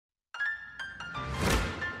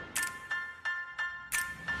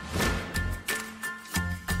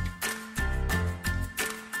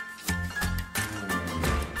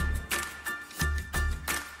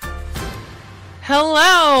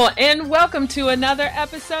Hello, and welcome to another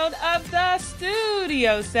episode of the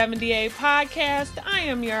Studio 78 podcast. I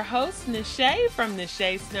am your host, Nache from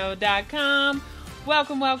NacheSnow.com.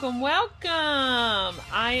 Welcome, welcome, welcome.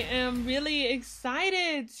 I am really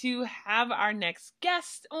excited to have our next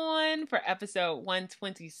guest on for episode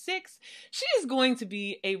 126. She is going to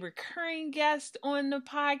be a recurring guest on the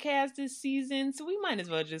podcast this season, so we might as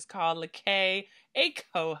well just call LaKaye a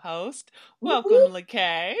co-host. Welcome,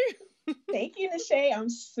 LaKaye. Thank you, Nache. I'm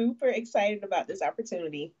super excited about this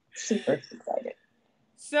opportunity. Super excited.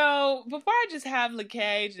 So before I just have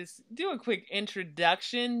LaKaye just do a quick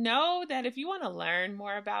introduction, know that if you want to learn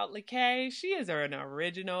more about LaKaye, she is an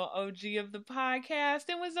original OG of the podcast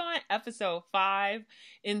and was on episode 5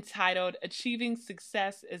 entitled Achieving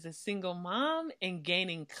Success as a Single Mom and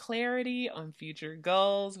Gaining Clarity on Future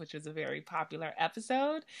Goals, which was a very popular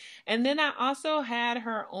episode. And then I also had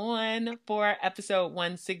her on for episode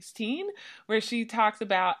 116, where she talks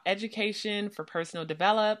about education for personal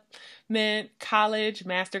development, college,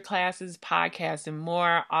 master classes, podcasts, and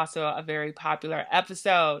more. Also a very popular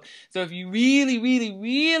episode. So if you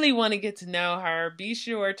really want to get to know her, be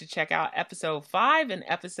sure to check out episode 5 and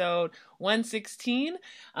episode 116.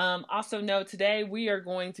 Also note today we are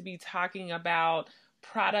going to be talking about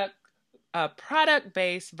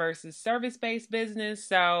product-based versus service-based business.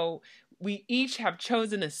 So we each have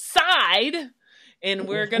chosen a side, and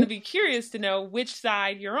we're going to be curious to know which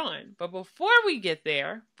side you're on. But before we get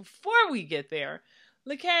there,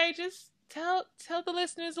 LaKaye, just tell the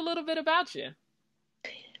listeners a little bit about you.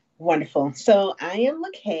 Wonderful. So I am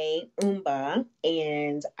LaKaye Mbah,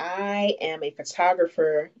 and I am a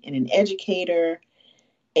photographer and an educator.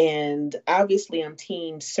 And obviously I'm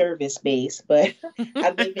team service-based, but I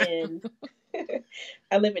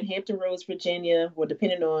live in Hampton Roads, Virginia. Well,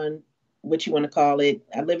 depending on what you want to call it.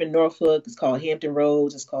 I live in Norfolk. It's called Hampton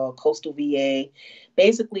Roads. It's called Coastal VA.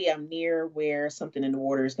 Basically, I'm near where something in the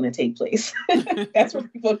water is going to take place. That's where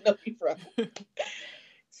people know me from.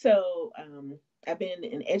 So I've been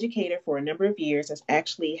an educator for a number of years. That's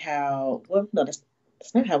actually that's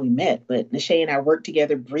not how we met, but Nache and I worked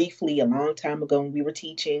together briefly a long time ago when we were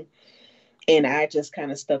teaching. And I just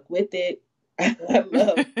kind of stuck with it. I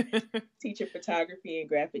love teaching photography and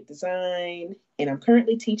graphic design, and I'm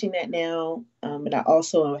currently teaching that now. And I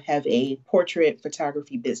also have a portrait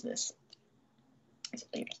photography business. So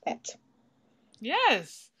there's that.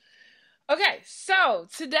 Yes. Okay, so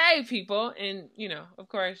today, people, and of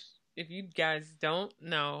course, if you guys don't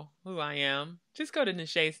know who I am, just go to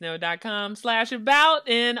NacheSnow.com/about,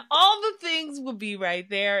 and all the things will be right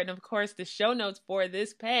there. And of course, the show notes for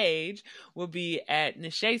this page will be at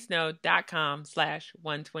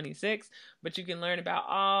NacheSnow.com/126. But you can learn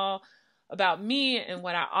about me and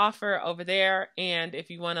what I offer over there. And if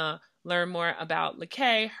you want to learn more about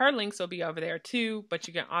LaKaye, her links will be over there too. But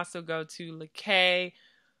you can also go to LaKaye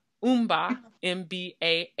Mbah,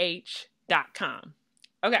 MBAH.com.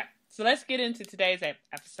 Okay. So let's get into today's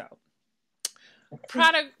episode.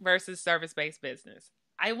 Product versus service-based business.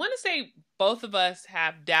 I want to say both of us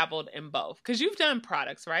have dabbled in both because you've done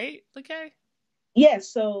products, right, LaKaye? Yeah.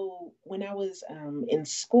 So when I was in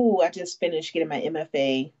school, I just finished getting my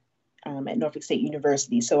MFA at Norfolk State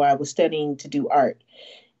University. So I was studying to do art,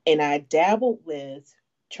 and I dabbled with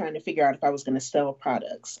trying to figure out if I was going to sell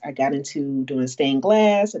products. I got into doing stained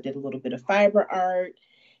glass. I did a little bit of fiber art.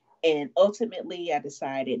 And ultimately, I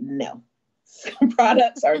decided no,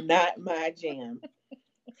 products are not my jam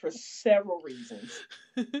for several reasons.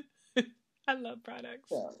 I love products.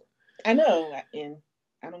 So, I know, and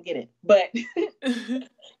I don't get it. But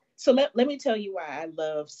so let me tell you why I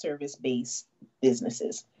love service-based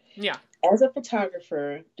businesses. Yeah. As a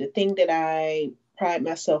photographer, the thing that I pride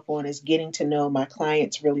myself on is getting to know my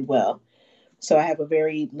clients really well. So I have a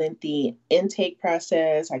very lengthy intake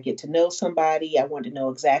process. I get to know somebody. I want to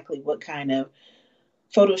know exactly what kind of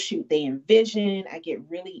photo shoot they envision. I get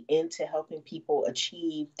really into helping people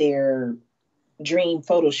achieve their dream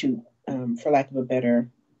photo shoot, for lack of a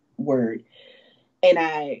better word. And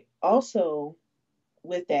I also,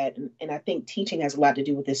 with that, and I think teaching has a lot to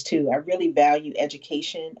do with this too, I really value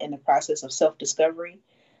education and the process of self-discovery.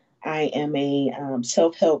 I am a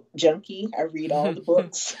self-help junkie. I read all the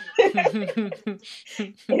books.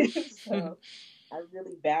 So I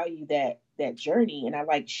really value that journey, and I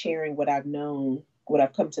like sharing what I've known, what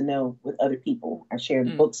I've come to know with other people. I share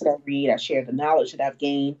the books that I read. I share the knowledge that I've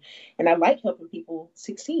gained, and I like helping people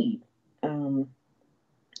succeed. And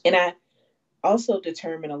I also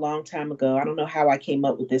determined a long time ago, I don't know how I came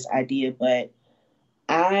up with this idea, but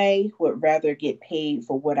I would rather get paid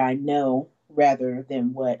for what I know rather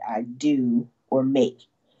than what I do or make.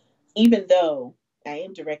 Even though I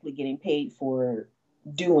am directly getting paid for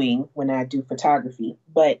doing when I do photography.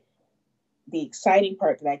 But the exciting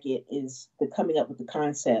part that I get is the coming up with the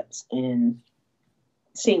concepts and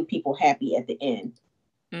seeing people happy at the end.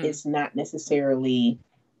 Mm. It's not necessarily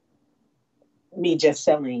me just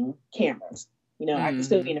selling cameras. You know, I can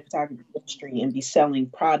still be Mm-hmm. in the photography industry and be selling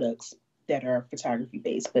products that are photography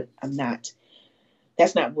based, but I'm not.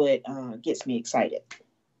 That's not what gets me excited.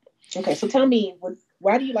 Okay, so tell me,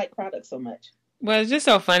 why do you like products so much? Well, it's just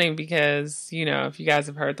so funny because, if you guys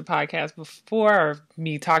have heard the podcast before, or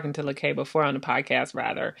me talking to LaKaye before on the podcast,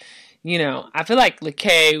 rather, I feel like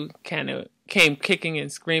LaKaye kind of came kicking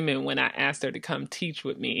and screaming when I asked her to come teach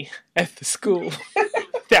with me at the school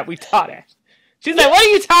that we taught at. She's like, what are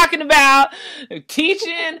you talking about?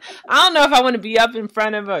 Teaching? I don't know if I want to be up in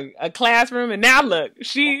front of a classroom. And now look,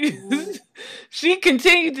 she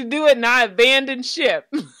continued to do it and I abandoned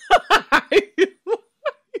ship.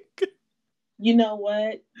 You know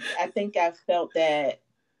what? I think I felt that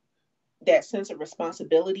sense of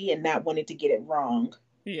responsibility and not wanting to get it wrong.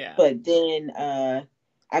 Yeah. But then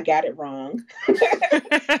I got it wrong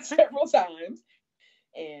several times.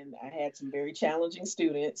 And I had some very challenging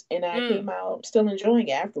students, and I came out still enjoying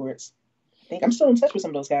it afterwards. I think I'm still in touch with some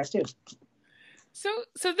of those guys too. So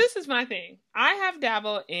this is my thing. I have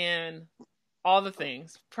dabbled in all the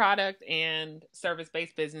things, product and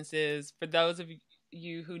service-based businesses. For those of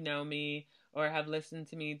you who know me or have listened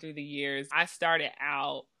to me through the years, I started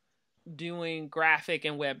out doing graphic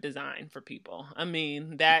and web design for people. I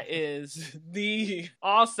mean, that is the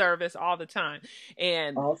all service all the time.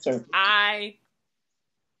 And all service.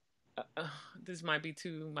 This might be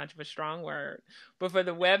too much of a strong word, but for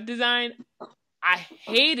the web design, I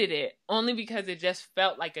hated it only because it just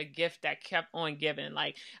felt like a gift that kept on giving.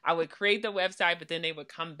 Like I would create the website, but then they would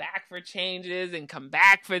come back for changes and come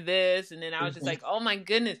back for this. And then I was just like, oh my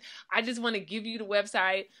goodness, I just want to give you the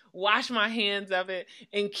website, wash my hands of it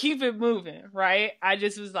and keep it moving. Right. I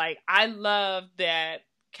just was like, I love that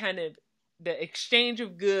kind of the exchange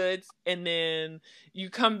of goods. And then you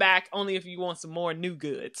come back only if you want some more new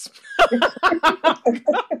goods.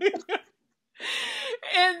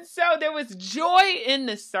 And so there was joy in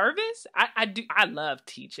the service. I love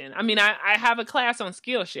teaching. I mean, I have a class on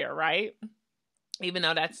Skillshare, right? Even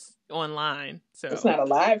though that's online. So it's not a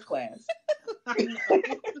live class.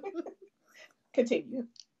 Continue.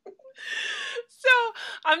 So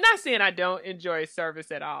I'm not saying I don't enjoy service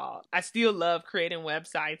at all. I still love creating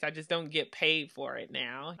websites. I just don't get paid for it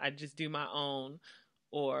now. I just do my own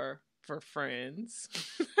or for friends.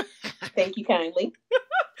 Thank you kindly.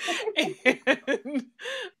 And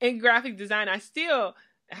in graphic design, I still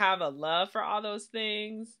have a love for all those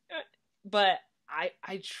things, but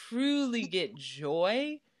I truly get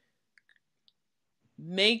joy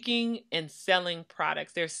making and selling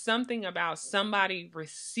products. There's something about somebody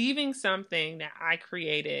receiving something that I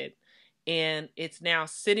created and it's now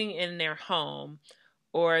sitting in their home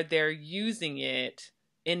or they're using it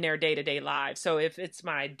in their day-to-day lives. So if it's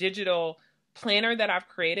my digital planner that I've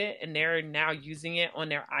created and they're now using it on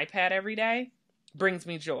their iPad every day, brings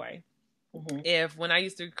me joy. Mm-hmm. If when I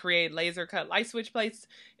used to create laser cut light switch plates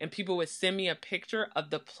and people would send me a picture of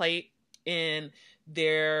the plate in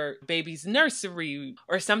their baby's nursery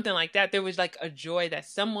or something like that, there was like a joy that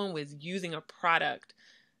someone was using a product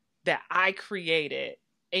that I created.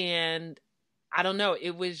 And I don't know,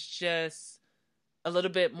 it was just a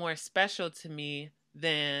little bit more special to me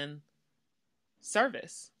than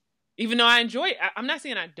service. Even though I enjoy it, I'm not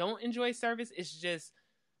saying I don't enjoy service. It's just,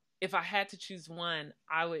 if I had to choose one,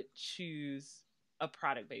 I would choose a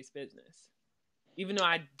product-based business. Even though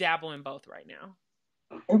I dabble in both right now.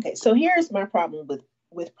 Okay, so here's my problem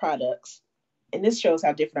with products. And this shows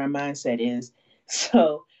how different our mindset is.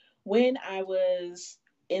 So when I was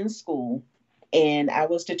in school and I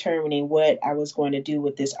was determining what I was going to do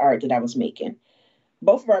with this art that I was making,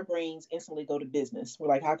 both of our brains instantly go to business. We're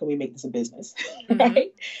like, how can we make this a business?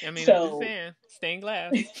 Right? I mean, so, I'm just saying, stained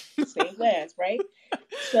glass. Stained glass, right?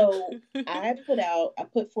 So I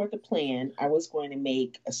put forth a plan. I was going to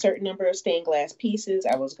make a certain number of stained glass pieces.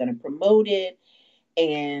 I was going to promote it.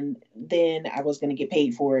 And then I was going to get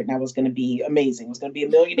paid for it. And I was going to be amazing. I was going to be a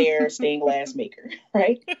millionaire stained glass maker,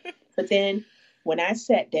 right? But then when I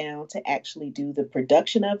sat down to actually do the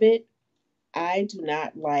production of it, I do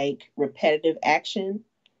not like repetitive action.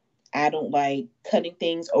 I don't like cutting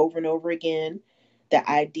things over and over again. The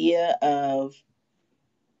idea of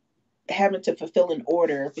having to fulfill an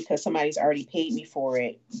order because somebody's already paid me for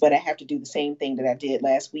it, but I have to do the same thing that I did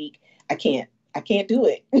last week, I can't. I can't do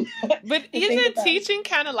it. But isn't teaching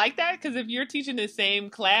kind of like that? Because if you're teaching the same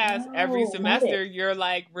class every semester, you're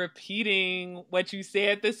like repeating what you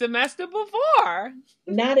said the semester before.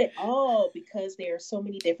 Not at all, because there are so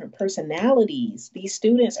many different personalities. These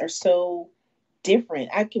students are so different.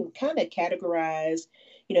 I can kind of categorize,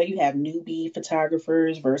 you have newbie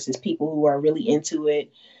photographers versus people who are really into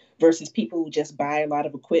it versus people who just buy a lot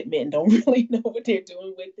of equipment and don't really know what they're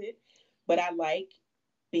doing with it. But I like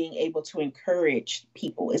being able to encourage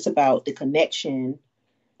people. It's about the connection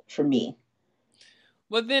for me.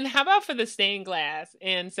 Well, then how about for the stained glass?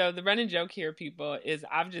 And so the running joke here, people, is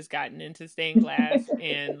I've just gotten into stained glass,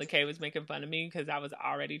 and LaKaye was making fun of me because I was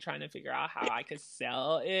already trying to figure out how I could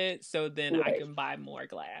sell it so then I can buy more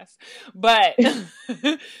glass. But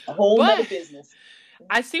a whole other business.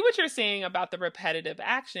 I see what you're saying about the repetitive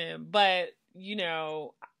action, but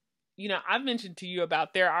I've mentioned to you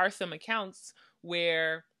about there are some accounts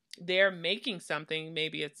where they're making something,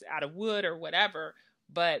 maybe it's out of wood or whatever,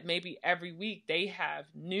 but maybe every week they have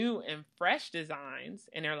new and fresh designs,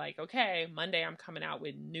 and they're like, okay, Monday I'm coming out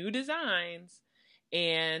with new designs,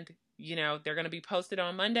 and they're going to be posted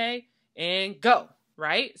on Monday and go,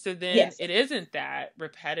 right? So then it isn't that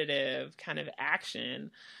repetitive kind of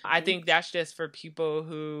action. I think that's just for people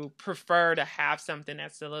who prefer to have something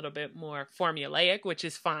that's a little bit more formulaic, which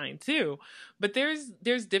is fine too. But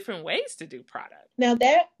there's different ways to do product. Now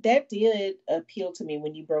that did appeal to me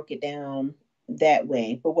when you broke it down that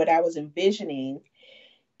way. But what I was envisioning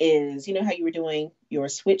is, how you were doing your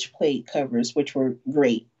switch plate covers, which were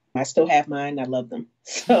great. I still have mine. I love them.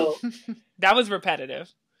 So that was repetitive.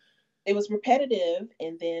 It was repetitive.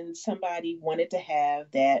 And then somebody wanted to have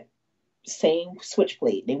that same switch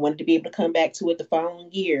plate. They wanted to be able to come back to it the following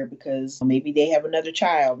year because maybe they have another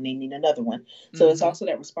child and they need another one. So it's also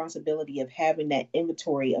that responsibility of having that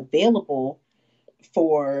inventory available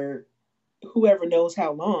for whoever knows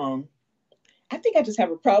how long. I think I just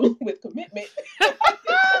have a problem with commitment.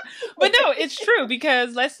 But no, it's true,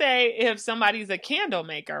 because let's say if somebody's a candle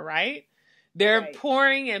maker, right? They're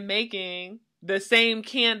pouring and making the same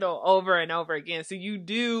candle over and over again. So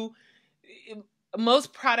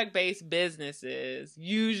most product-based businesses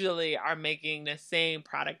usually are making the same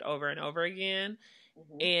product over and over again.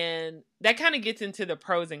 Mm-hmm. And that kind of gets into the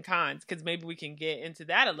pros and cons, because maybe we can get into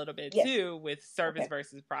that a little bit too with service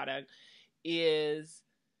versus product, is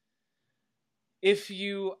if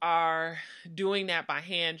you are doing that by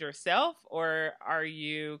hand yourself, or are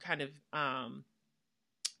you kind of, God,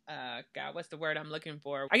 what's the word I'm looking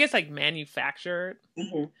for? I guess like manufactured.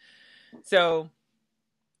 Mm-hmm. So,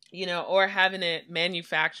 or having it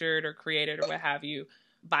manufactured or created or what have you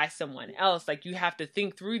by someone else. Like, you have to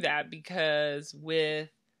think through that, because with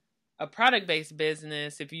a product-based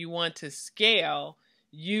business, if you want to scale,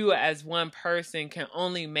 you as one person can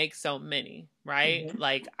only make so many, right? Mm-hmm.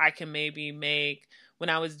 Like, I can maybe make, when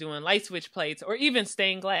I was doing light switch plates or even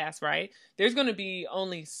stained glass, right? There's going to be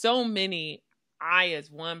only so many I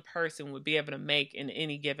as one person would be able to make in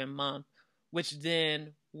any given month, which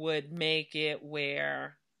then would make it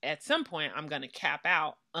where at some point I'm going to cap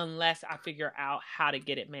out unless I figure out how to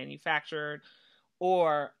get it manufactured,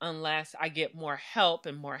 or unless I get more help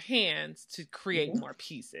and more hands to create more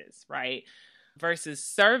pieces, right? Versus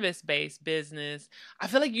service-based business, I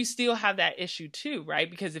feel like you still have that issue too, right?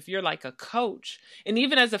 Because if you're like a coach, and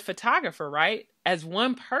even as a photographer, right? As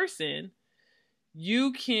one person,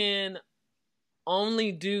 you can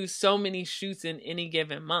only do so many shoots in any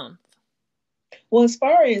given month. Well, as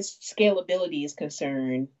far as scalability is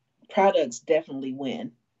concerned, products definitely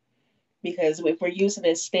win. Because if we're using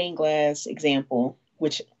a stained glass example,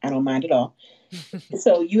 which I don't mind at all,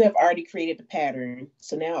 so you have already created the pattern.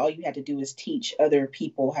 So now all you have to do is teach other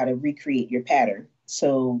people how to recreate your pattern.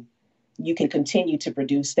 So you can continue to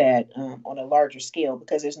produce that on a larger scale,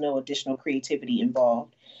 because there's no additional creativity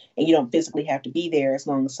involved. And you don't physically have to be there as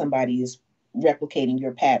long as somebody is replicating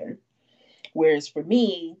your pattern. Whereas for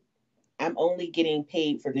me, I'm only getting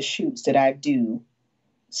paid for the shoots that I do.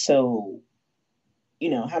 So,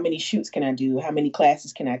 how many shoots can I do? How many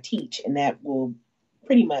classes can I teach? And that will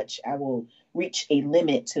pretty much, I will reach a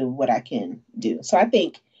limit to what I can do. So I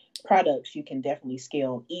think products, you can definitely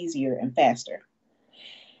scale easier and faster.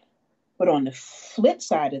 But on the flip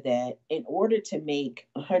side of that, in order to make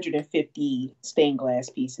 150 stained glass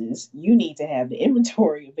pieces, you need to have the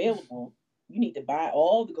inventory available. You need to buy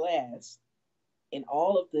all the glass and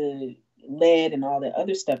all of the lead and all the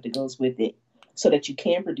other stuff that goes with it so that you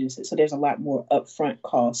can produce it. So there's a lot more upfront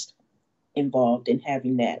cost involved in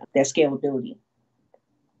having that scalability.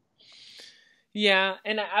 Yeah,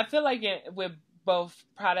 and I feel like with both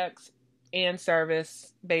products and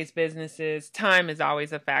service-based businesses, time is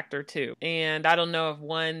always a factor too. And I don't know if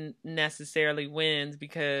one necessarily wins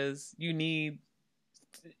because you need,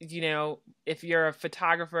 if you're a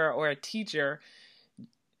photographer or a teacher,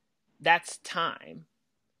 that's time.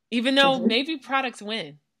 Even though maybe products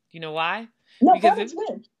win. You know why? No, products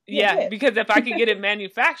win. Yeah, because if I could get it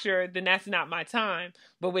manufactured, then that's not my time.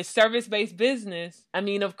 But with service-based business, I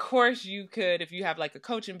mean, of course you could, if you have like a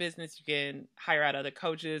coaching business, you can hire out other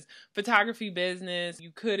coaches. Photography business,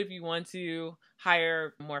 you could, if you want to,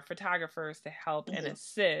 hire more photographers to help and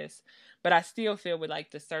assist. But I still feel with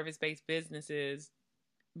like the service-based businesses,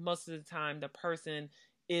 most of the time the person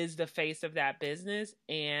is the face of that business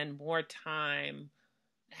and more time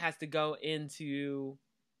has to go into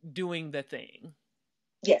doing the thing.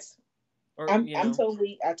 Yes. I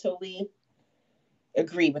totally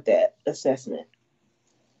agree with that assessment.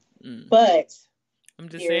 But I'm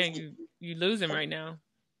just saying you losing right now.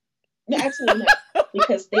 No, absolutely not.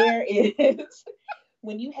 Because there is,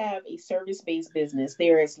 when you have a service-based business,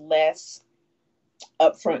 there is less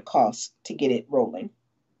upfront costs to get it rolling.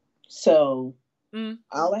 So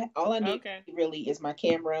all I need really is my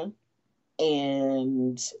camera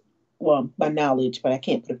and my knowledge, but I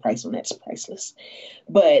can't put a price on that. It's priceless.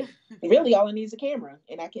 But really all I need is a camera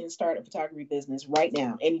and I can start a photography business right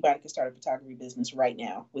now. Anybody can start a photography business right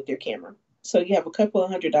now with their camera. So you have a couple of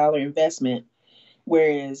 $100 investment.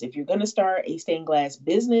 Whereas if you're going to start a stained glass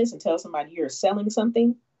business and tell somebody you're selling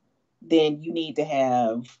something, then you need to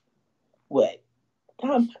have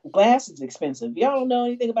glass is expensive. Y'all don't know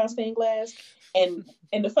anything about stained glass. And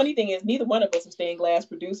the funny thing is, neither one of us are stained glass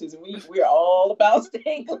producers, and we're all about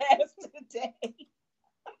stained glass today.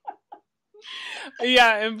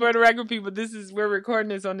 Yeah, and for the record, people, we're recording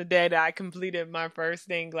this on the day that I completed my first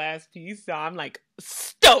stained glass piece, so I'm like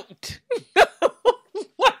stoked.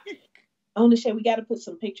 On the show, we got to put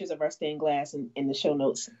some pictures of our stained glass in the show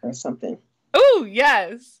notes or something. Oh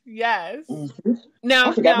yes. Mm-hmm. Now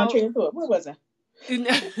I forgot my train of thought. Where was I?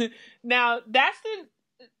 Now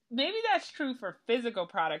maybe that's true for physical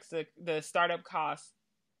products. The startup costs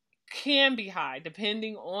can be high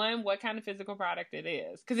depending on what kind of physical product it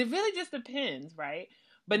is, because it really just depends, right?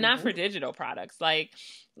 But not for digital products. Like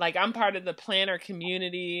I'm part of the planner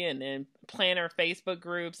community and then planner Facebook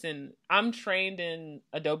groups, and I'm trained in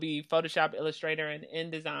Adobe Photoshop, Illustrator, and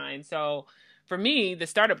InDesign. So for me, the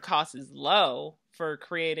startup cost is low for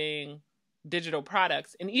creating digital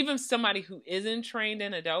products. And even somebody who isn't trained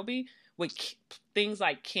in Adobe, with things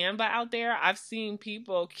like Canva out there, I've seen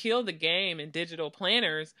people kill the game in digital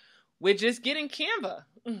planners with just getting Canva.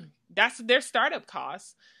 That's their startup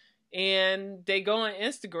costs. And they go on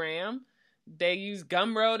Instagram, they use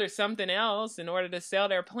Gumroad or something else in order to sell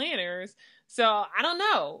their planners. So I don't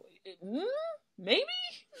know. Maybe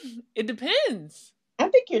it depends. I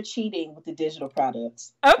think you're cheating with the digital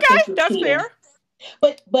products. Okay, that's fair.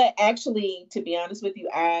 But actually, to be honest with you,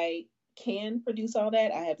 I can produce all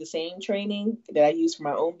that. I have the same training that I use for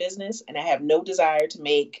my own business, and I have no desire to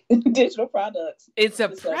make digital products. It's a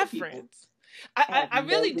preference. I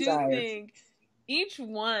really do think each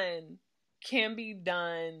one can be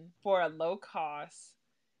done for a low cost,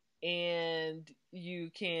 and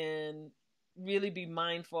you can really be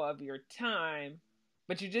mindful of your time,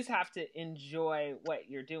 but you just have to enjoy what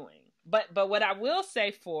you're doing. But what I will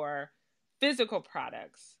say for physical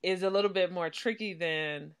products is a little bit more tricky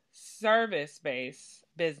than service-based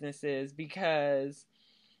businesses, because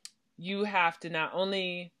you have to not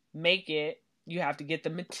only make it, you have to get the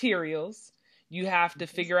materials, you have to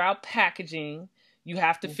figure out packaging, you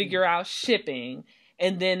have to figure out shipping,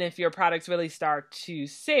 and then if your products really start to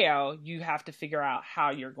sell, you have to figure out how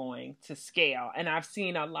you're going to scale. And I've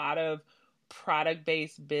seen a lot of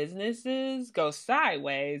product-based businesses go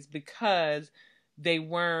sideways because they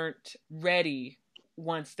weren't ready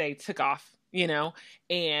once they took off,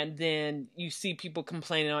 and then you see people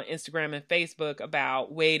complaining on Instagram and Facebook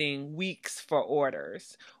about waiting weeks for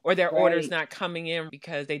orders, or their orders not coming in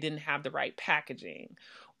because they didn't have the right packaging,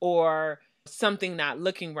 or something not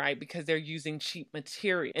looking right because they're using cheap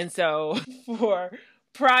material. And so for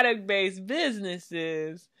product-based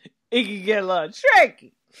businesses, it can get a little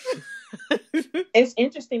tricky. It's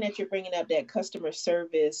interesting that you're bringing up that customer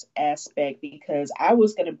service aspect, because I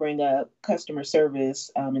was going to bring up customer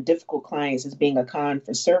service and difficult clients as being a con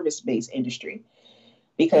for service-based industry,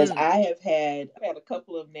 because I have had a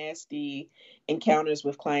couple of nasty encounters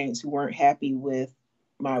with clients who weren't happy with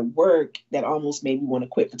my work that almost made me want to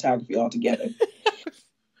quit photography altogether.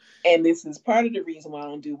 And this is part of the reason why I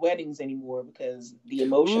don't do weddings anymore, because the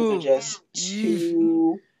emotions are just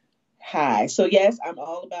too high. So yes, I'm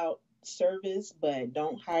all about service, but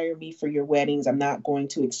don't hire me for your weddings. I'm not going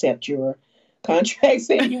to accept your contracts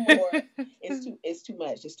anymore. It's too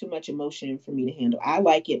much. It's too much emotion for me to handle. I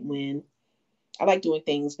like it when I like doing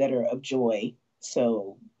things that are of joy.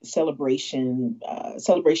 So celebration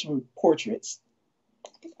portraits.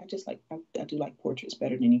 I do like portraits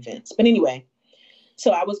better than events. But anyway,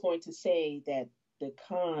 so I was going to say that the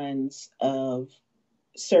cons of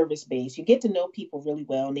service based, you get to know people really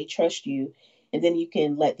well and they trust you, and then you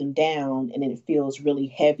can let them down, and then it feels really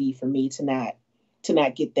heavy for me to not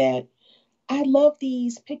get that I love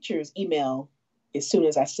these pictures email as soon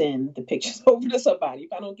as I send the pictures over to somebody.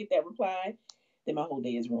 If I don't get that reply, then my whole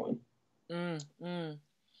day is ruined.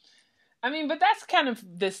 I mean, but that's kind of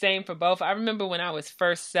the same for both. I remember when I was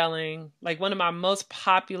first selling, like one of my most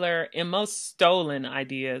popular and most stolen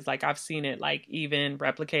ideas, like I've seen it like even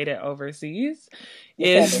replicated overseas,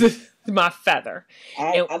 is my feather.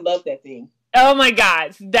 I love that thing. Oh my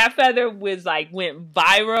God. That feather was like went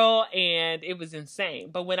viral and it was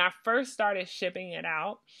insane. But when I first started shipping it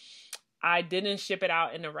out, I didn't ship it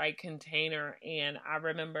out in the right container. And I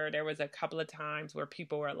remember there was a couple of times where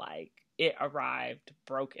people were like, it arrived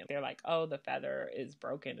broken. They're like, oh, the feather is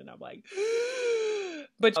broken. And I'm like,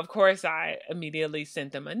 but of course I immediately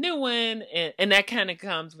sent them a new one. And that kind of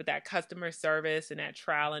comes with that customer service and that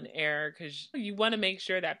trial and error, because you want to make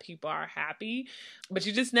sure that people are happy, but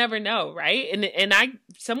you just never know. Right. And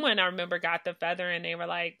someone I remember got the feather and they were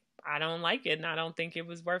like, I don't like it. And I don't think it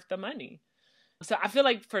was worth the money. So I feel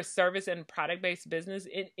like for service and product-based business,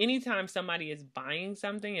 anytime somebody is buying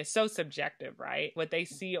something, it's so subjective, right? What they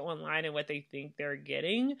see online and what they think they're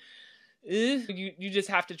getting. You just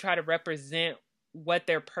have to try to represent what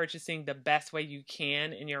they're purchasing the best way you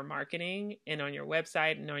can in your marketing and on your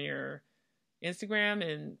website and on your Instagram,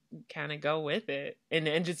 and kind of go with it.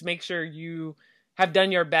 And just make sure you have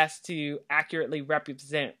done your best to accurately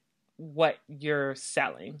represent what you're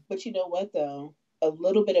selling. But you know what, though? A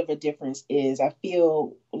little bit of a difference is I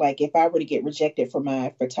feel like if I were to get rejected for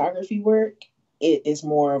my photography work, it is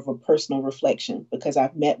more of a personal reflection because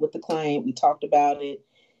I've met with the client, we talked about it,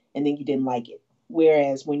 and then you didn't like it.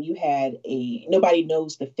 Whereas when you had nobody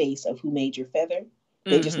knows the face of who made your feather.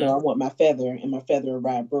 They just know I want my feather and my feather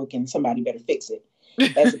arrived broken. Somebody better fix it.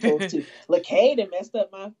 As opposed to LaKaye that messed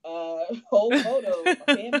up my whole photo.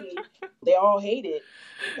 My family, they all hate it.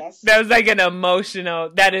 That was like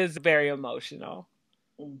that is very emotional.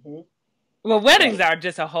 Mm-hmm. Well, weddings are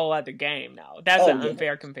just a whole other game now. That's an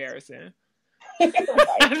unfair comparison. Right.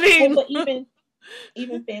 I mean, well,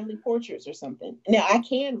 even family portraits or something. Now I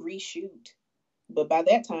can reshoot, but by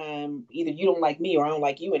that time, either you don't like me or I don't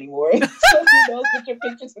like you anymore. So who knows what your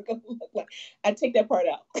pictures are going to look like? I take that part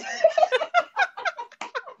out.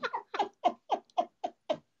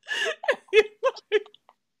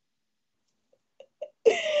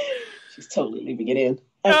 She's totally leaving it in.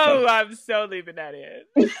 Okay. Oh, I'm so leaving that in.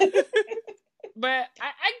 But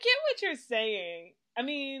I get what you're saying. I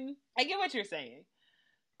mean, I get what you're saying.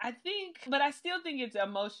 But I still think it's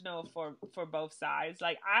emotional for both sides.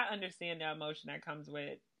 Like, I understand the emotion that comes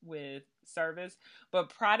with service, but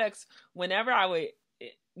products, whenever I would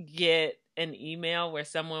get an email where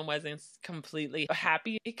someone wasn't completely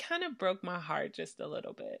happy, it kind of broke my heart just a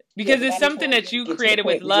little bit, because it's something that you created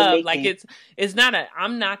with love. Like it's not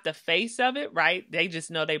I'm not the face of it, right? They just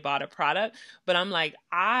know they bought a product, but I'm like,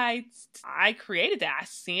 I created that. I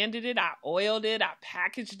sanded it, I oiled it, I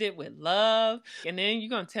packaged it with love, and then you're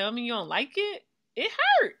gonna tell me you don't like it? It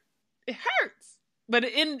hurts. But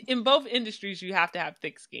in both industries, you have to have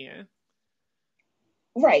thick skin.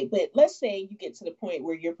 Right, but let's say you get to the point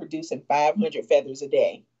where you're producing 500 feathers a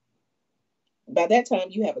day. By that time,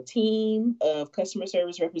 you have a team of customer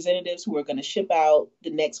service representatives who are going to ship out the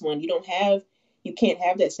next one. You can't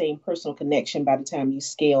have that same personal connection by the time you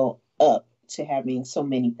scale up to having so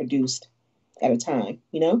many produced at a time,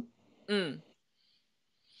 you know?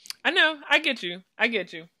 I know. I get you.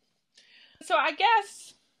 So I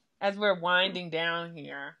guess as we're winding down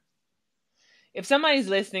here, if somebody's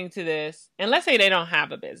listening to this, and let's say they don't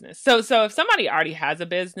have a business. So if somebody already has a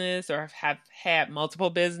business or have had multiple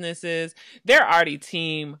businesses, they're already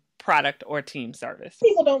team product or team service.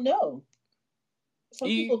 People don't know. Some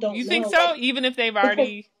people don't know. You think so? Like, even if they've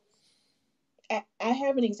already... I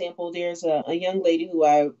have an example. There's a young lady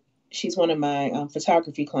who she's one of my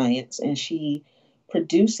photography clients, and she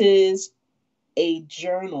produces a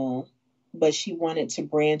journal, but she wanted to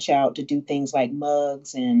branch out to do things like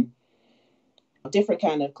mugs and different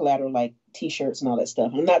kind of collateral, like t-shirts and all that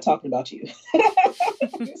stuff. I'm not talking about you.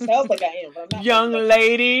 It sounds like I am, but I'm not. Young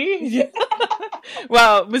lady.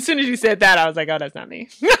 Well, as soon as you said that, I was like, oh, that's not me.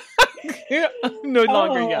 I'm no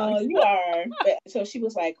longer young. Oh, you are. But, so she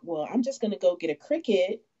was like, well, I'm just going to go get a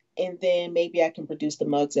Cricut and then maybe I can produce the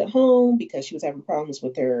mugs at home because she was having problems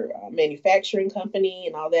with her manufacturing company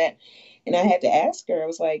and all that. And I had to ask her, I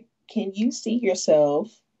was like, can you see yourself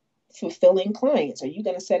fulfilling clients? Are you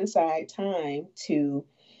going to set aside time to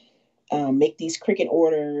make these Cricut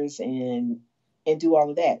orders and do all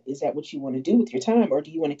of that? Is that what you want to do with your time, or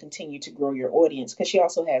do you want to continue to grow your audience? Because she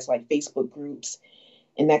also has like Facebook groups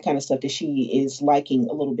and that kind of stuff that she is liking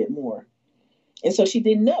a little bit more. And so she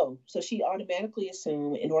didn't know. So she automatically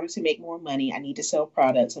assumed in order to make more money, I need to sell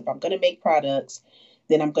products. If I'm going to make products,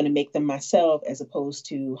 then I'm going to make them myself as opposed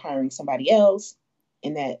to hiring somebody else.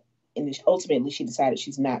 And that, and ultimately she decided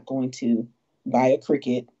she's not going to buy a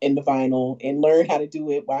Cricut and the vinyl and learn how to do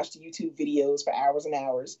it, watch the YouTube videos for hours and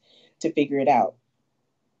hours to figure it out.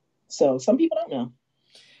 So some people don't know.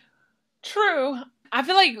 True. I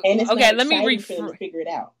feel like, and it's okay, not exciting for them to figure it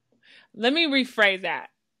out. Let me rephrase that.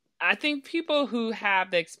 I think people who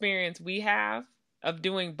have the experience we have of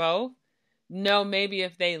doing both know maybe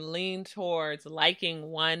if they lean towards liking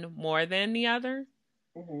one more than the other.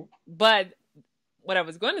 Mm-hmm. But what I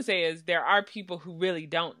was going to say is there are people who really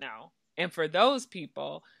don't know. And for those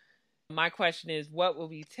people, my question is, what will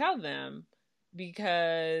we tell them?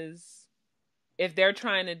 Because if they're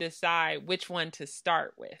trying to decide which one to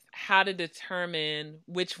start with, how to determine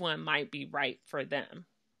which one might be right for them.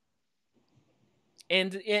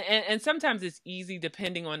 And sometimes it's easy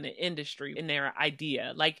depending on the industry and their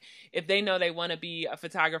idea. Like if they know they want to be a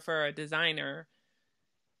photographer or a designer,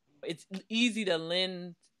 it's easy to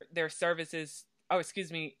lend their services,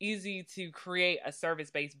 easy to create a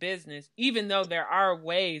service-based business, even though there are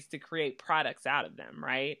ways to create products out of them,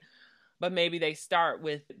 right? But maybe they start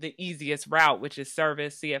with the easiest route, which is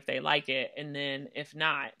service, see if they like it, and then if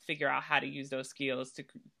not, figure out how to use those skills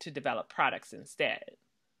to develop products instead.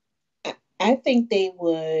 I think they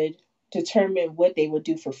would determine what they would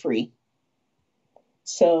do for free.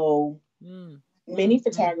 So many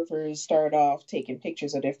photographers start off taking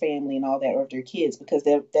pictures of their family and all that, or of their kids, because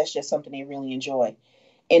that's just something they really enjoy.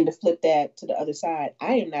 And to flip that to the other side,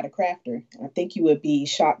 I am not a crafter. I think you would be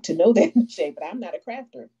shocked to know that, Nache, but I'm not a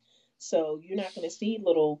crafter. So you're not going to see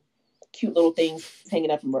cute little things hanging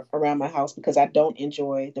up around my house because I don't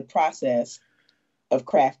enjoy the process of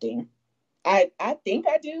crafting. I think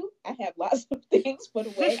I do. I have lots of things put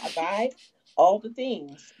away. I buy all the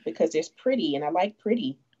things because it's pretty and I like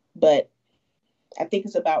pretty. But I think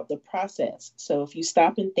it's about the process. So if you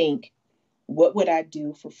stop and think, what would I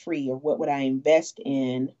do for free, or what would I invest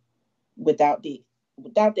in without the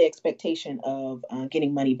expectation of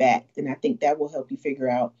getting money back, then I think that will help you figure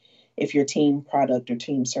out if you're team product or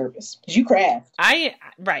team service. Because you craft.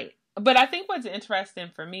 Right. But I think what's interesting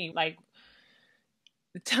for me, like,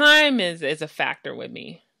 time is a factor with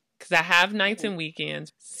me because I have nights and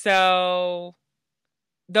weekends. So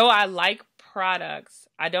though I like products,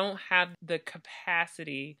 I don't have the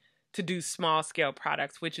capacity to do small scale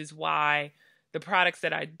products, which is why the products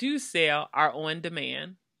that I do sell are on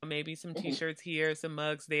demand. Maybe some t-shirts here, some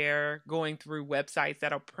mugs there, going through websites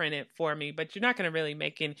that'll print it for me. But you're not going to really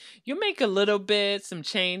you'll make a little bit, some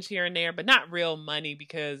change here and there, but not real money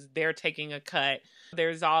because they're taking a cut.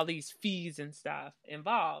 There's all these fees and stuff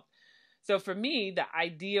involved. So for me, the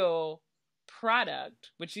ideal product,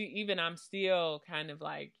 which even I'm still kind of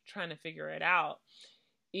like trying to figure it out,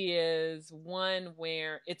 is one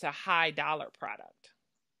where it's a high dollar product.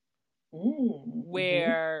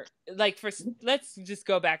 Where, like, let's just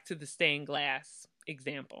go back to the stained glass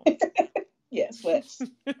example. Yes, let's.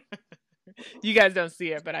 You guys don't see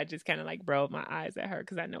it, but I just kind of like rolled my eyes at her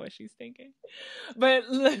because I know what she's thinking. But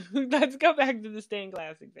let's go back to the stained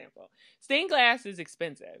glass example. Stained glass is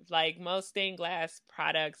expensive. Like most stained glass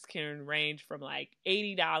products can range from like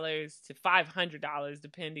 $80 to $500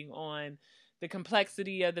 depending on the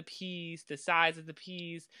complexity of the piece, the size of the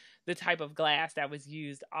piece, the type of glass that was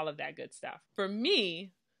used, all of that good stuff. For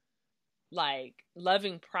me, like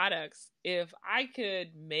loving products, if I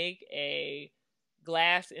could make a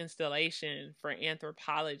glass installation for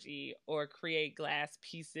Anthropologie or create glass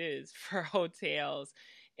pieces for hotels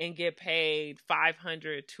and get paid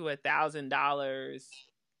 $500 to $1,000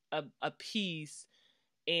 a piece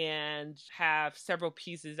and have several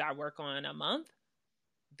pieces I work on a month,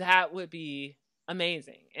 that would be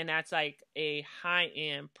amazing. And that's like a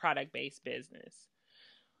high-end product-based business.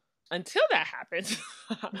 Until that happens,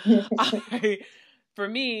 for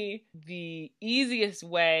me, the easiest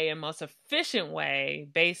way and most efficient way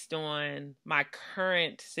based on my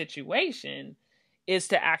current situation is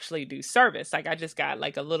to actually do service. Like I just got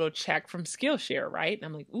like a little check from Skillshare, right? And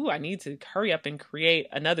I'm like, ooh, I need to hurry up and create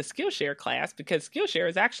another Skillshare class because Skillshare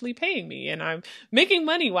is actually paying me and I'm making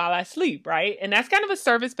money while I sleep, right? And that's kind of a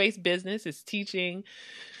service-based business. It's teaching.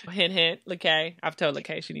 Hint, hint, LaKaye. I've told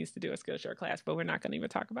LaKaye she needs to do a Skillshare class, but we're not going to even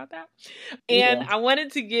talk about that. And I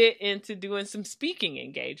wanted to get into doing some speaking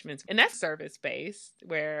engagements, and that's service-based,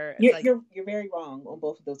 where it's you're very wrong on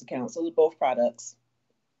both of those accounts. Those are both products.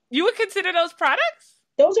 You would consider those products?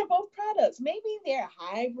 Those are both products. Maybe they're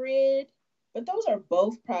hybrid, but those are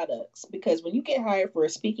both products because when you get hired for a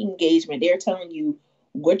speaking engagement, they're telling you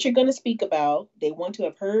what you're going to speak about. They want to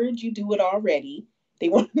have heard you do it already. They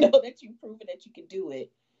want to know that you've proven that you can do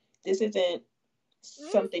it. This isn't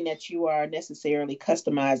something that you are necessarily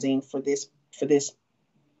customizing for this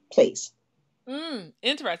place.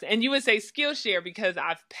 Interesting. And you would say Skillshare because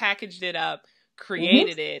I've packaged it up,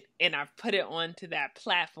 created it, and I've put it onto that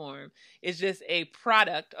platform. It's just a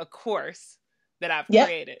product, a course that I've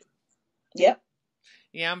created. Yep.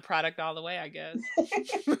 Yeah, I'm product all the way, I guess.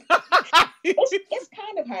 It's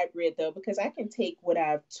kind of hybrid though, because I can take what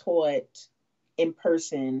I've taught in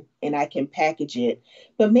person and I can package it.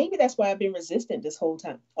 But maybe that's why I've been resistant this whole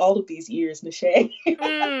time, all of these years, Nache.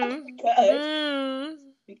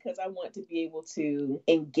 Because I want to be able to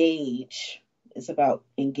engage. It's about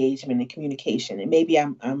engagement and communication. And maybe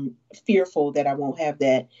I'm fearful that I won't have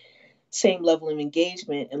that same level of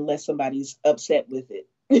engagement unless somebody's upset with it.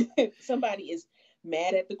 If somebody is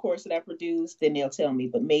mad at the course that I produced, then they'll tell me,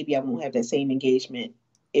 but maybe I won't have that same engagement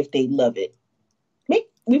if they love it.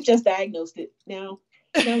 We've just diagnosed it now.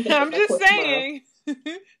 I'm just saying.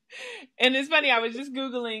 And it's funny, I was just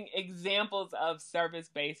Googling examples of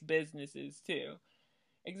service-based businesses too.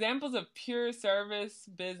 Examples of pure service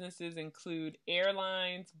businesses include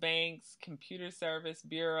airlines, banks, computer service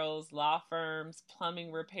bureaus, law firms,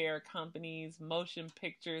 plumbing repair companies, motion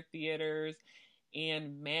picture theaters,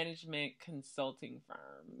 and management consulting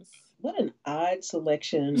firms. What an odd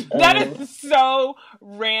selection. That is so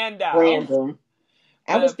random.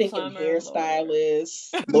 I was thinking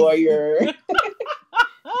hairstylists, lawyer,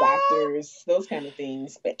 doctors, those kind of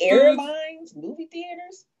things. But airlines, movie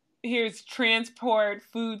theaters? Here's transport,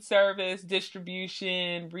 food service,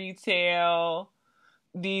 distribution, retail.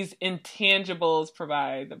 These intangibles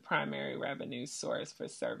provide the primary revenue source for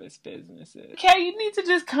service businesses. Okay, you need to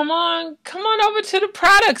just come on over to the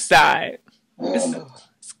product side.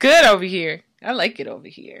 It's good over here. I like it over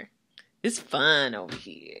here. It's fun over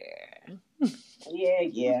here.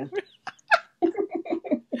 Yeah.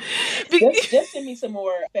 just send me some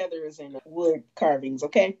more feathers and wood carvings,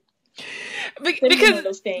 okay? Because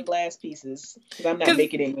those stained glass pieces, because I'm not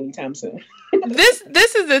making it anytime soon.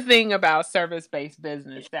 this is the thing about service-based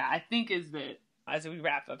business that I think is that, as we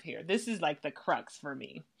wrap up here, this is like the crux for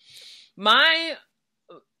me. My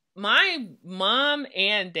mom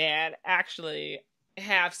and dad actually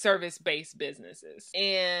have service-based businesses,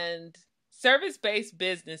 and service-based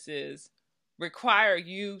businesses require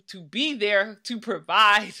you to be there to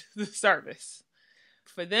provide the service.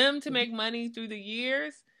 For them to make money through the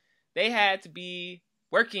years, they had to be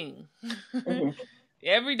working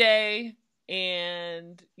every day.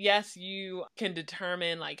 And yes, you can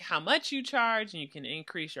determine like how much you charge and you can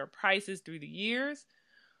increase your prices through the years.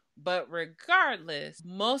 But regardless,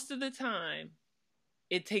 most of the time,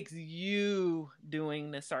 it takes you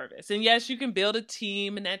doing the service. And yes, you can build a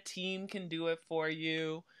team and that team can do it for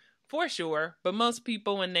you. For sure. But most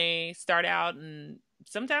people, when they start out and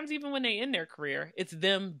sometimes even when they end their career, it's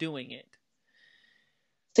them doing it.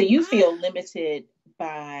 So you feel limited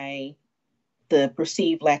by the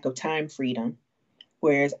perceived lack of time freedom,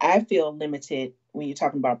 whereas I feel limited when you're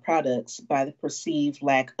talking about products by the perceived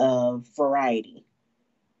lack of variety.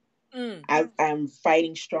 I'm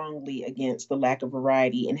fighting strongly against the lack of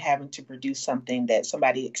variety and having to produce something that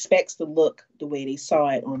somebody expects to look the way they saw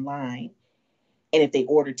it online. And if they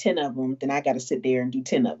order 10 of them, then I got to sit there and do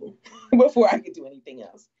 10 of them before I can do anything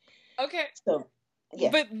else. Okay. So, yeah.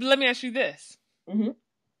 But let me ask you this. Mm-hmm.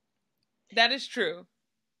 That is true.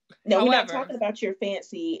 No, we're not talking about your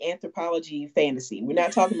fancy anthropology fantasy. We're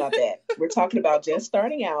not talking about that. We're talking about just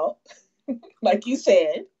starting out, like you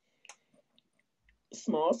said,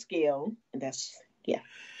 small scale. And that's, yeah.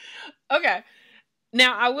 Okay.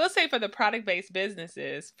 Now, I will say for the product-based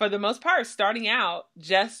businesses, for the most part, starting out,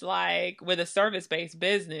 just like with a service-based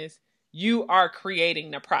business, you are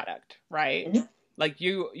creating the product, right? Mm-hmm. Like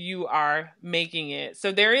you are making it.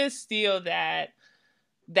 So there is still that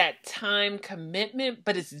time commitment,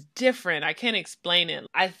 but it's different. I can't explain it.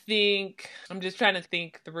 I think, I'm just trying to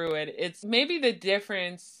think through it. It's maybe the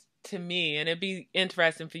difference to me, and it'd be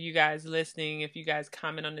interesting for you guys listening if you guys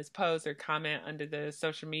comment on this post or comment under the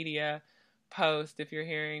social media post if you're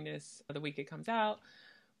hearing this the week it comes out.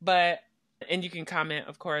 And you can comment,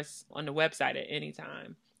 of course, on the website at any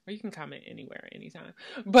time, or you can comment anywhere anytime.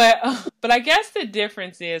 But I guess the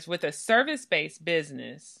difference is with a service-based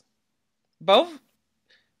business, both.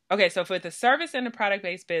 Okay, so for the service and the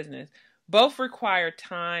product-based business, both require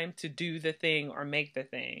time to do the thing or make the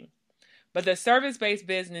thing. But the service-based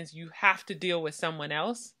business, you have to deal with someone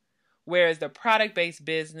else. Whereas the product-based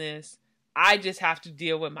business, I just have to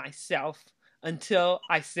deal with myself until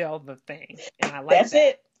I sell the thing. And I like That's that.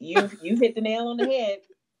 It. You hit the nail on the head.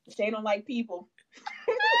 Shay don't like people.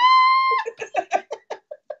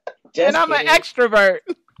 And I'm kidding. An extrovert.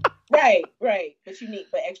 Right. But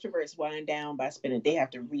extroverts wind down by spending, they have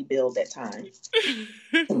to rebuild that time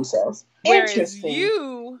themselves. Whereas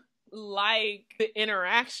you like the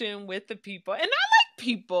interaction with the people. And I like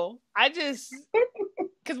people.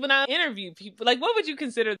 Because when I interview people, like, what would you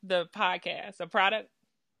consider the podcast? A product?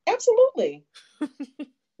 Absolutely.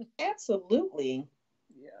 Absolutely.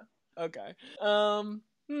 Yeah. Okay.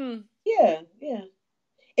 Yeah.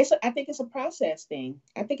 I think it's a process thing.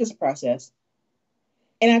 I think it's a process.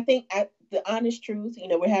 And I think the honest truth,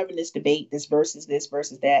 we're having this debate, this versus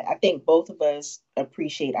that. I think both of us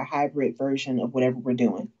appreciate a hybrid version of whatever we're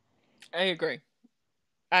doing. I agree.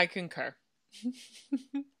 I concur.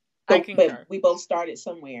 But we both started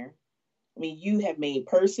somewhere. I mean, you have made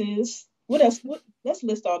purses. What else? Let's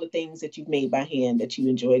list all the things that you've made by hand that you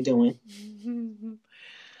enjoy doing.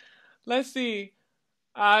 Let's see.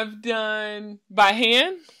 I've done by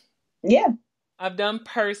hand. Yeah. I've done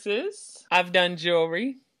purses. I've done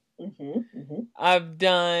jewelry. I've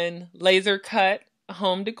done laser cut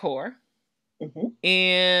home decor.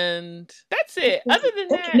 And that's it. Other than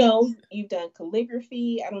that. No, you've done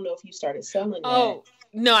calligraphy. I don't know if you started selling that. Oh,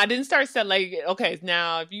 no, I didn't start selling. Okay,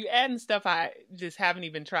 now if you add in stuff I just haven't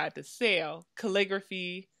even tried to sell,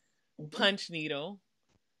 calligraphy, punch needle,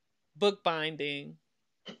 bookbinding,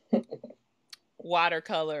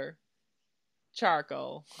 watercolor,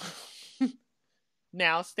 charcoal,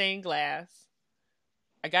 now stained glass.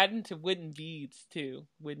 I got into wooden beads too.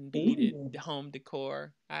 Wooden beaded home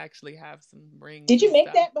decor. I actually have some rings. Did you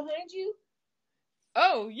make that behind you?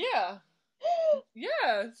 Oh, yeah.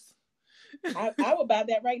 Yes. I would buy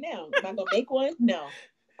that right now. Am I gonna make one? No.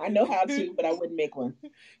 I know how to, but I wouldn't make one.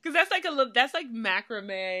 Because that's like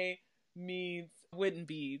macrame means wooden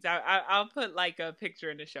beads. I'll put like a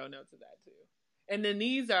picture in the show notes of that too. And then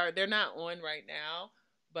they're not on right now,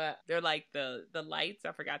 but they're like the lights.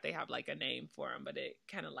 I forgot they have like a name for them, but it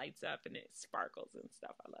kind of lights up and it sparkles and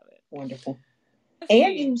stuff. I love it. Wonderful.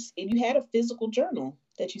 And you had a physical journal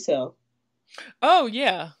that you sell. Oh,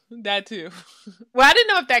 yeah, that too. Well, I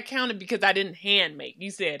didn't know if that counted because I didn't handmade.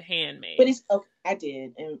 You said handmade. But I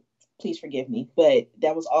did, and please forgive me, but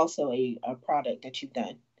that was also a product that you've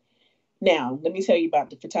done. Now, let me tell you about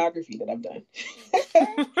the photography that I've done.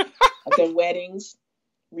 I've done weddings,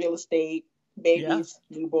 real estate, babies,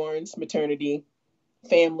 newborns, maternity,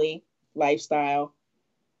 family, lifestyle,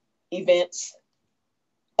 events.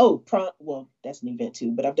 Oh, prom. Well, that's an event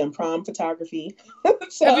too, but I've done prom photography.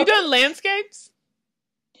 So, have you done landscapes?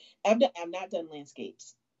 I've not done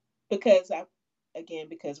landscapes because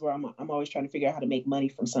I'm always trying to figure out how to make money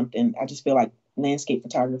from something. I just feel like landscape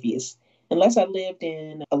photography is, unless I lived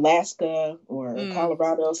in Alaska or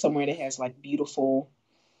Colorado, somewhere that has like beautiful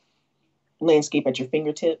landscape at your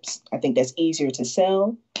fingertips, I think that's easier to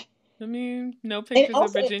sell. I mean, no pictures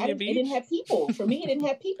of Virginia Beach. It didn't have people. For me, it didn't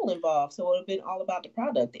have people involved. So it would have been all about the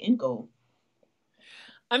product, the end goal.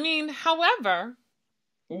 I mean, however,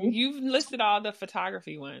 you've listed all the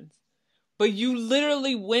photography ones, but you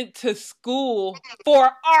literally went to school for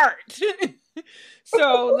art.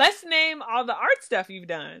 So let's name all the art stuff you've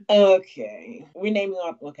done. Okay. We're naming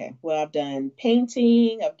all. Okay. Well, I've done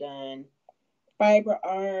painting. I've done fiber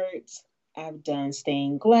art. I've done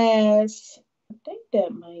stained glass. I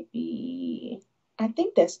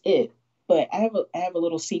think that's it. But I have a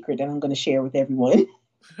little secret that I'm going to share with everyone.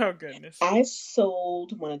 Oh, goodness. I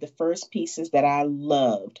sold one of the first pieces that I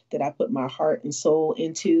loved, that I put my heart and soul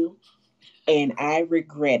into, and I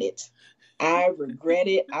regret it. I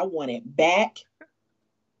want it back.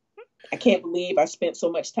 I can't believe I spent so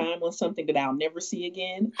much time on something that I'll never see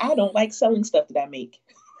again. I don't like selling stuff that I make.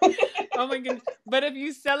 Oh, my goodness. But if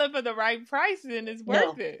you sell it for the right price, then it's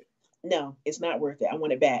worth it. No, it's not worth it. I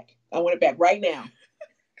want it back. I want it back right now.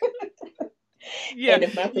 Yeah,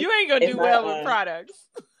 you ain't going to do well with products.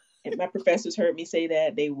 If my professors heard me say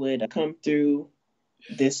that, they would come through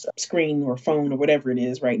this screen or phone or whatever it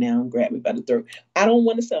is right now and grab me by the throat. I don't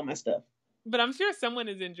want to sell my stuff. But I'm sure someone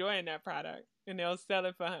is enjoying that product and they'll sell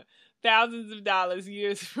it for thousands of dollars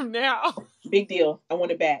years from now. Big deal. I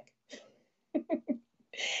want it back.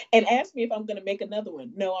 And ask me if I'm going to make another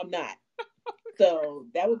one. No, I'm not. So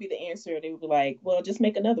that would be the answer. They would be like, well, just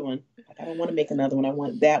make another one. Like, I don't want to make another one. I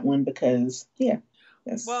want that one because, yeah.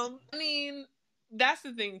 Well, I mean, that's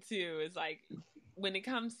the thing, too, is like when it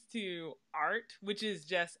comes to art, which is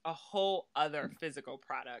just a whole other physical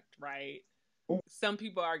product, right? Some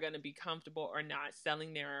people are going to be comfortable or not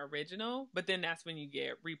selling their original, but then that's when you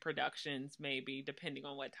get reproductions, maybe, depending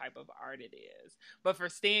on what type of art it is. But for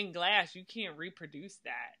stained glass, you can't reproduce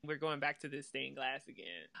that. We're going back to this stained glass again.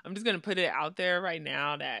 I'm just going to put it out there right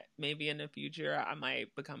now that maybe in the future I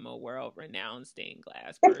might become a world-renowned stained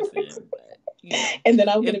glass person. But, you know, and then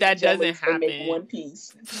I'm if that doesn't happen, make one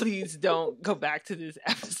piece. Please don't go back to this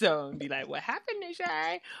episode and be like, what happened,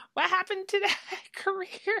 Nache? What happened to that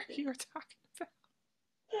career you were talking about?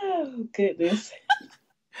 Oh, goodness.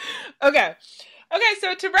 Okay,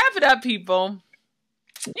 so to wrap it up, people,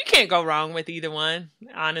 you can't go wrong with either one,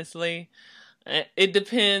 honestly. It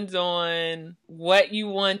depends on what you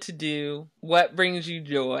want to do, what brings you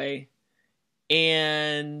joy,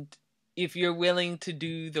 and if you're willing to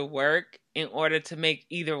do the work in order to make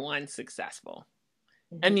either one successful.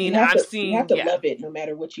 I mean, you have to love it no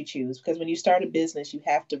matter what you choose, because when you start a business, you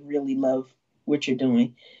have to really love what you're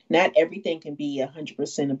doing. Not everything can be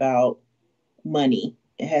 100% about money.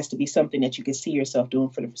 It has to be something that you can see yourself doing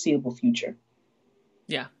for the foreseeable future.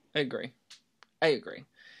 Yeah, I agree. I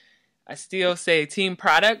still say team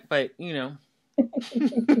product, but you know.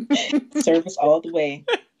 Service all the way.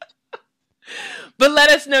 But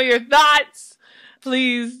let us know your thoughts.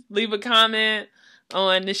 Please leave a comment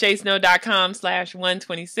on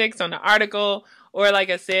nachesnow.com/126 on the article. Or like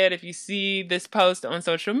I said, if you see this post on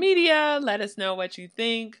social media, let us know what you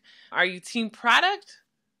think. Are you team product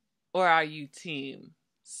or are you team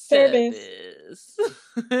service?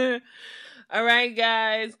 All right,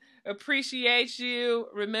 guys. Appreciate you.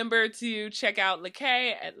 Remember to check out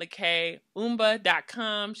LaKaye at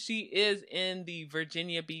LaKayeMbah.com. She is in the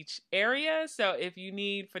Virginia Beach area. So if you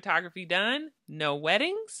need photography done, no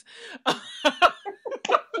weddings.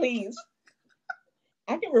 Please.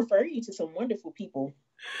 I can refer you to some wonderful people.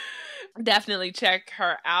 Definitely check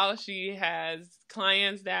her out. She has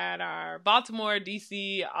clients that are Baltimore,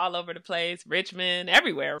 DC, all over the place, Richmond,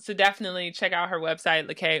 everywhere. So definitely check out her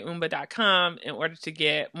website, LaKayeMbah.com, in order to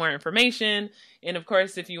get more information. And of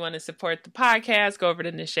course, if you want to support the podcast, go over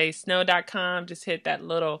to NacheSnow.com. Just hit that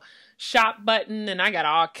little shop button, and I got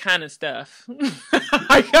all kind of stuff.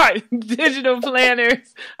 I got digital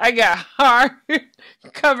planners. I got hard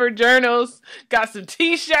cover journals. Got some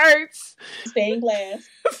t-shirts. Stained glass.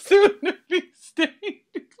 Soon to be stained glass.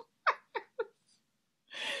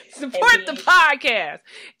 Support the podcast.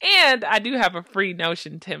 And I do have a free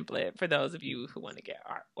Notion template for those of you who want to get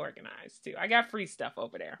art organized too. I got free stuff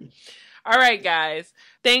over there. All right, guys.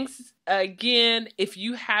 Thanks again. If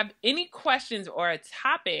you have any questions or a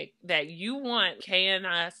topic that you want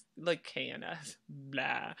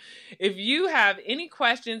If you have any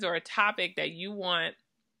questions or a topic that you want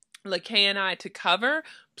LaKaye and I to cover,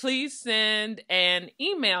 please send an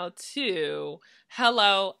email to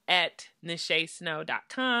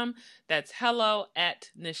hello@nachesnow.com. That's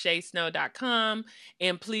hello@nachesnow.com.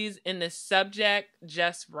 And please, in the subject,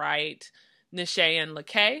 just write Nache and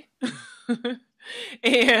LaKaye.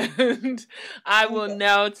 And I will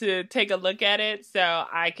know to take a look at it so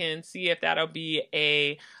I can see if that'll be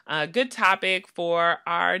a good topic for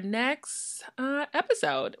our next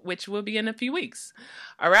episode, which will be in a few weeks.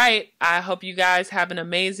 All right. I hope you guys have an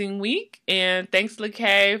amazing week. And thanks,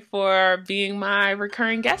 LaKaye, for being my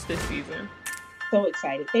recurring guest this season. So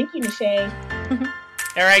excited. Thank you, Nache.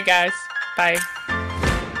 All right, guys. Bye.